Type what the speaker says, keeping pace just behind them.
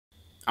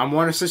I'm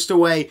 1 assist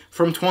away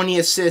from 20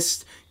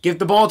 assists. Give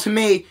the ball to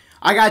me.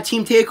 I got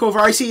team takeover.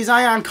 I see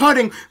Zion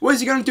cutting. What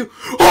is he going to do?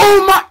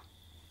 Oh my...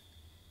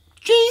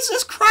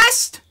 Jesus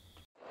Christ!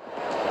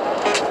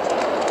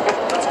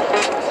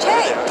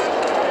 Hey!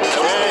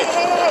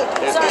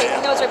 Sorry, I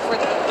know it's right before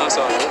the game. No,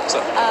 sorry. What's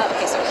up?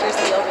 Okay, so here's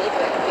the deal really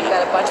quick. We've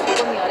got a bunch of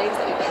people in the audience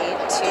that we paid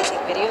to take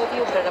video of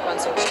you and put it up on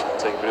social.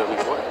 Take a video of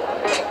me for what?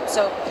 Okay,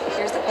 so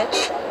here's the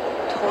pitch.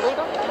 Totally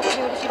don't have to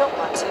do it if you don't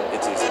want to.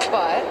 It's easy.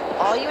 But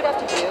all you would have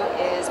to do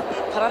is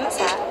put on this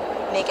hat,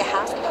 make a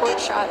half-court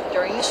shot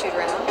during the shoot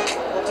around.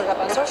 We'll put it up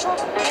on social,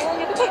 and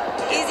you can pay.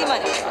 Easy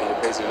money. Are you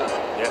pay soon?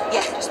 Yeah.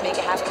 Yeah, just make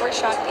a half-court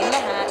shot in the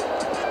hat.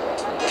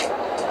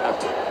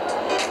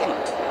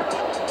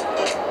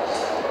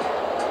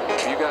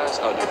 You guys,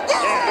 I'll do it.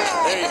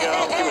 Yeah, there you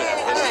go. Give me that.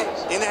 Let's do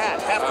this. In the hat,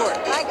 half court.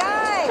 My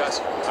guy.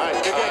 Gotcha. All right,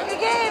 good game.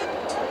 Good game.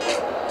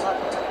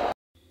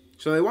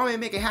 So they want me to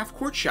make a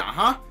half-court shot,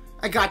 huh?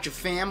 I got you,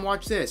 fam.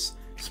 Watch this.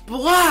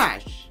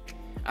 Splash!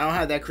 I don't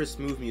have that Chris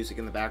Smooth music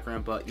in the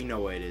background, but you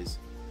know what it is.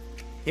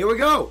 Here we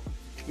go.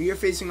 We are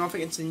facing off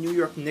against the New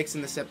York Knicks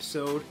in this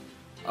episode.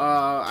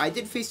 I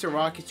did face the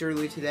Rockets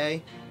earlier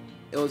today.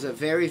 It was a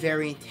very,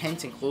 very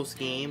intense and close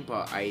game,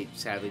 but I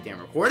sadly didn't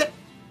record it.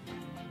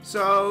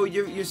 So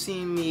you're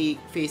seeing me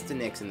face the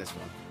Knicks in this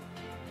one.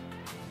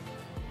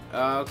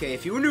 Okay,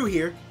 if you were new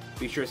here,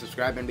 be sure to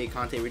subscribe and make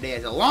content every day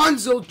as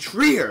Alonzo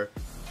Trier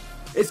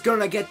is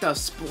gonna get the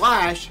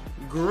splash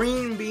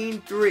green bean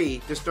 3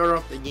 to start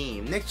off the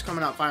game. Knicks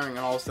coming out firing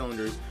on all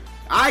cylinders.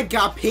 I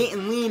got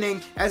Peyton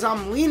leaning as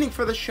I'm leaning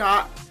for the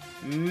shot,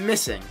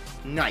 missing.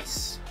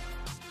 Nice.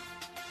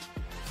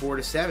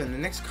 4-7. The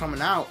Knicks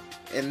coming out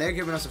and they're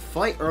giving us a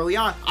fight early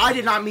on. I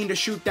did not mean to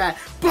shoot that,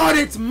 but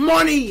it's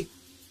money.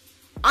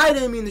 I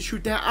didn't mean to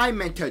shoot that. I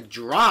meant to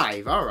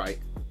drive. All right.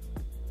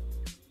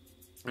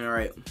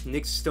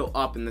 Knicks still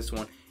up in this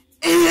one.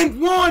 And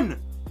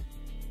one!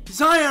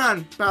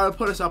 Zion about to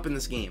put us up in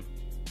this game.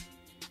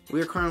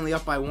 We are currently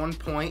up by 1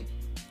 point.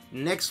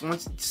 Knicks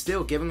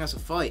still giving us a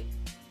fight.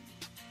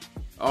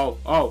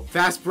 Oh,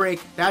 fast break.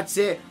 That's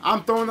it.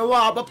 I'm throwing the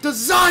lob up to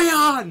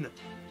Zion!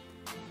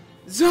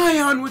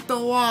 Zion with the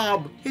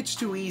lob. It's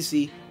too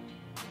easy.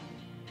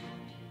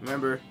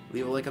 Remember,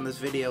 leave a like on this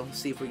video.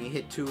 See if we can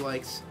hit 2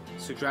 likes.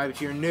 Subscribe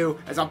if you're new.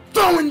 As I'm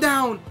throwing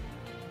down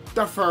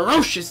the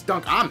ferocious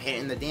dunk. I'm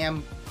hitting the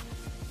damn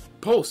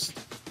post.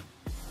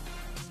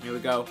 Here we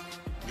go.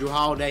 Drew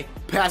Holiday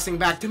passing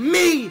back to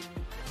me.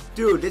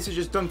 Dude, this is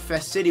just Dunk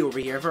Fest City over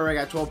here. I've already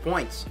got 12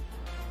 points.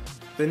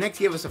 The Knicks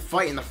gave us a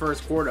fight in the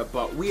first quarter,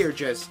 but we are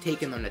just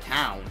taking them to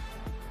town.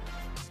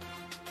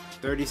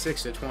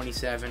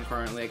 36-27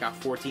 currently. I got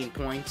 14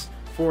 points,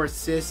 4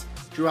 assists.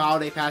 Drew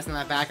Holiday passing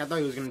that back. I thought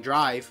he was going to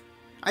drive.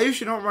 I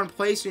usually don't run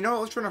plays, so you know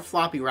what? Let's run a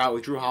floppy route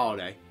with Drew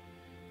Holiday.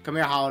 Come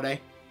here,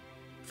 Holiday.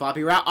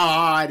 Floppy route. Oh,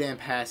 I didn't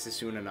pass it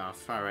soon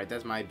enough. Alright,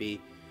 that's my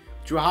beat.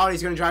 Drew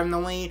Holiday's going to drive in the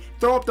lane.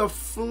 Throw up the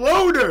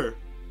floater.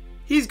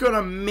 He's going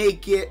to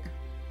make it.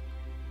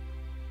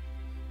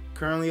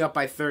 Currently up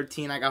by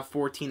 13. I got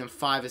 14 and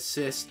 5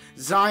 assists.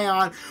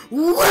 Zion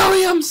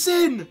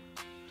Williamson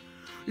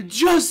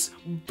just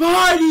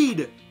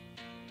bodied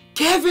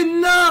Kevin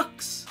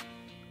Knox.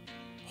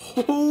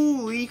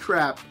 Holy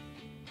crap.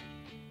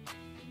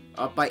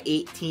 Up by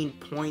 18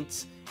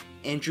 points.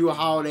 And Drew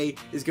Holiday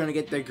is going to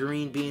get the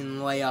green bean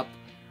layup.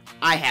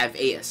 I have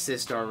 8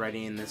 assists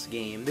already in this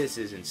game. This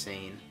is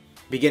insane.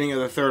 Beginning of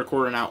the third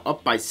quarter now,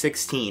 up by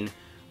 16.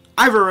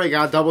 I've already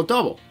got a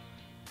double-double.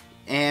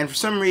 And for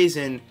some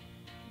reason,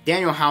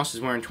 Daniel House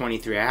is wearing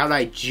 23. How did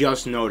I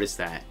just notice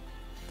that?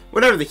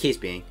 Whatever the case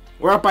being.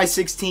 We're up by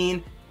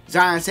 16.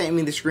 Zion sent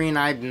me the screen.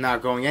 I'm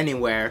not going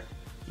anywhere.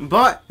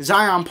 But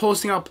Zion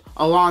posting up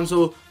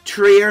Alonzo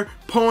Trier,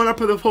 pulling up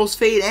for the post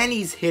fade, and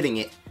he's hitting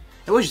it.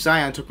 I wish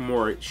Zion took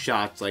more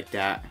shots like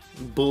that.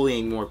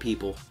 Bullying more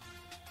people.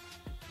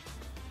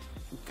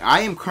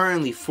 I am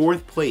currently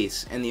 4th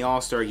place in the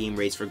All-Star game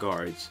race for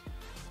guards.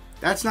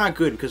 That's not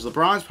good because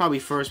LeBron's probably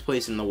 1st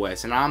place in the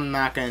West, and I'm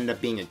not going to end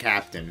up being a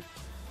captain.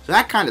 So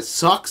that kind of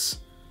sucks.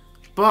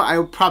 But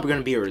I'm probably going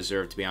to be a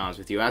reserve, to be honest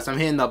with you. As I'm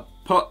hitting the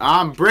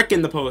I'm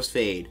bricking the post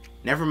fade.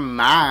 Never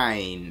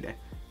mind.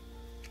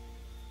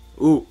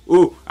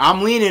 Ooh,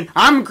 I'm leaning.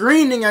 I'm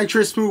greening, as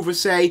Chris Smooth would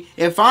say.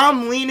 If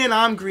I'm leaning,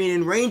 I'm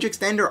greening. Range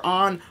extender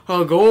on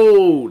a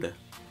gold.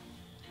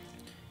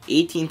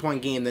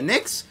 18-point game. The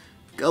Knicks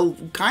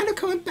kind of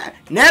coming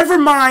back. Never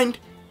mind.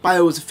 By the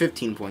way, it was a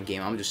 15-point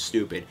game. I'm just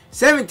stupid.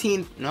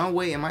 17. No,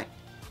 wait, am I?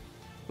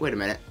 Wait a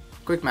minute.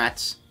 Quick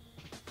maths.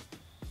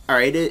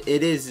 Alright, it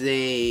is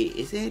a...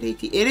 Is it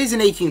 18? It is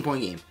an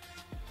 18-point game.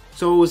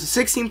 So it was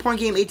a 16-point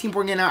game,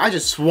 18-point game. Now I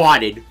just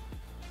swatted.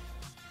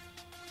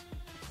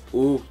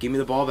 Ooh, give me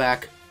the ball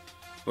back.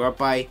 We're up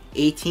by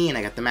 18.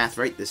 I got the math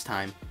right this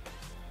time.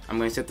 I'm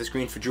going to set the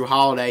screen for Drew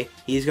Holiday.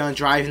 He's going to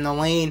drive in the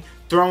lane.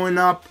 Throwing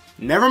up.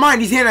 Never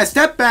mind. He's hitting a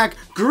step back.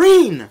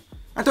 Green.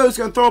 I thought he was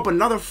going to throw up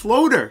another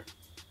floater.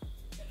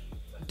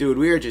 Dude,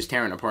 we are just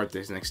tearing apart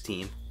this next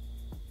team.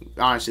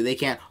 Honestly, they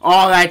can't.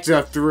 Oh, that's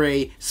a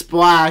 3.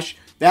 Splash.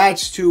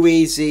 That's too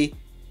easy.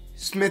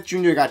 Smith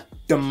Jr. got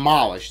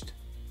demolished.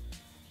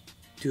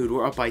 Dude,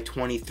 we're up by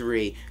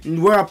 23.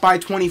 We're up by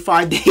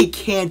 25. They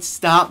can't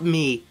stop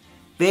me.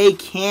 They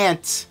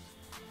can't.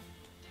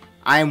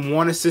 I am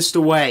 1 assist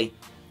away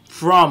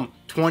from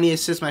 20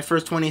 assists, my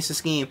first 20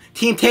 assist game.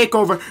 Team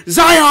takeover.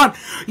 Zion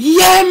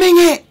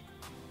yamming it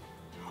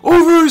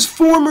over his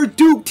former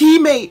Duke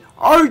teammate,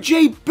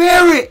 RJ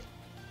Barrett.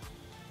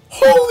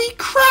 Holy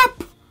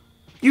crap.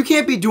 You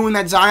can't be doing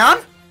that,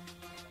 Zion.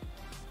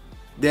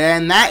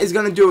 Then that is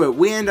going to do it.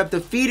 We end up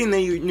defeating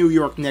the New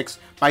York Knicks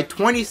by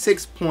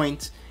 26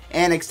 points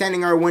and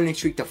extending our winning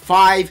streak to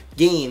 5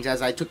 games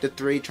as I took the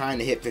 3 trying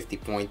to hit 50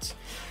 points.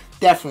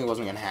 Definitely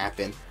wasn't going to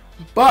happen.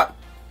 But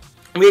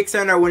we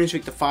extend our winning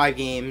streak to 5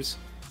 games.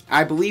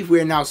 I believe we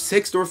are now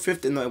 6th or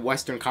 5th in the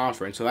Western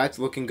Conference, so that's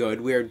looking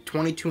good. We are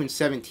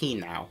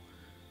 22-17 now.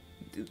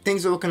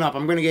 Things are looking up.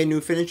 I'm going to get a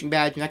new finishing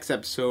badge next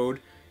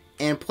episode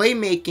and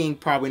playmaking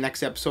probably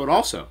next episode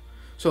also.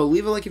 So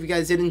leave a like if you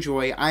guys did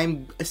enjoy.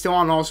 I'm still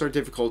on All-Star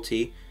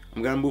difficulty.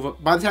 I'm going to move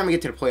up. By the time I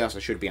get to the playoffs, I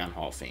should be on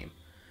Hall of Fame.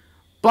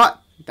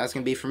 But that's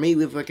going to be it for me.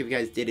 Leave a like if you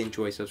guys did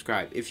enjoy.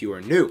 Subscribe if you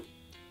are new.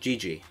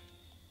 GG.